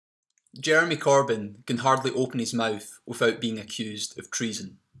Jeremy Corbyn can hardly open his mouth without being accused of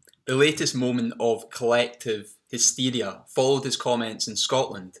treason. The latest moment of collective hysteria followed his comments in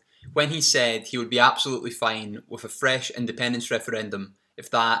Scotland when he said he would be absolutely fine with a fresh independence referendum if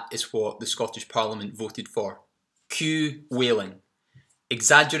that is what the Scottish Parliament voted for. Cue wailing.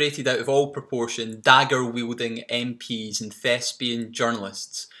 Exaggerated out of all proportion, dagger-wielding MPs and thespian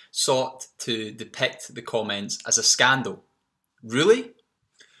journalists sought to depict the comments as a scandal. Really?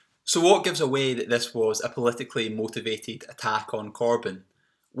 So what gives away that this was a politically motivated attack on Corbyn?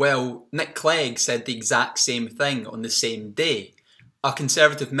 Well, Nick Clegg said the exact same thing on the same day. A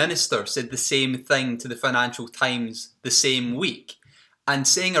Conservative minister said the same thing to the Financial Times the same week. And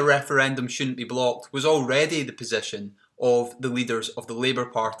saying a referendum shouldn't be blocked was already the position of the leaders of the Labour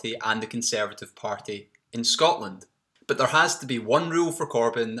Party and the Conservative Party in Scotland. But there has to be one rule for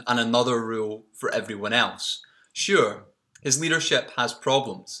Corbyn and another rule for everyone else. Sure, his leadership has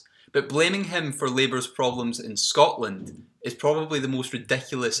problems, but blaming him for Labour's problems in Scotland is probably the most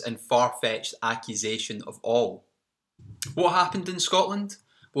ridiculous and far-fetched accusation of all. What happened in Scotland?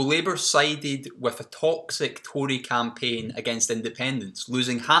 Well, Labour sided with a toxic Tory campaign against independence,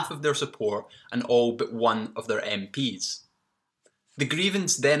 losing half of their support and all but one of their MPs. The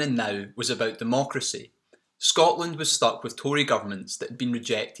grievance then and now was about democracy. Scotland was stuck with Tory governments that had been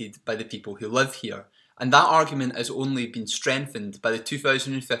rejected by the people who live here, and that argument has only been strengthened by the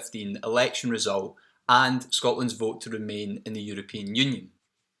 2015 election result and Scotland's vote to remain in the European Union.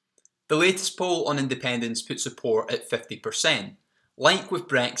 The latest poll on independence put support at 50%. Like with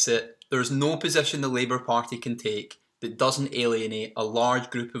Brexit, there is no position the Labour Party can take that doesn't alienate a large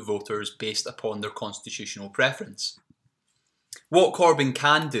group of voters based upon their constitutional preference. What Corbyn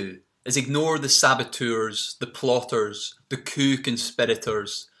can do is ignore the saboteurs, the plotters, the coup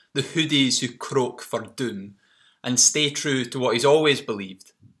conspirators, the hoodies who croak for doom, and stay true to what he's always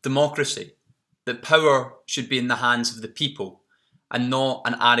believed: democracy, that power should be in the hands of the people and not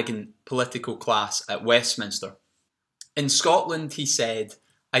an arrogant political class at Westminster. In Scotland, he said,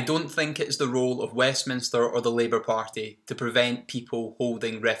 "I don't think it's the role of Westminster or the Labour Party to prevent people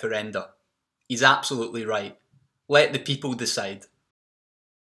holding referenda." He's absolutely right. Let the people decide.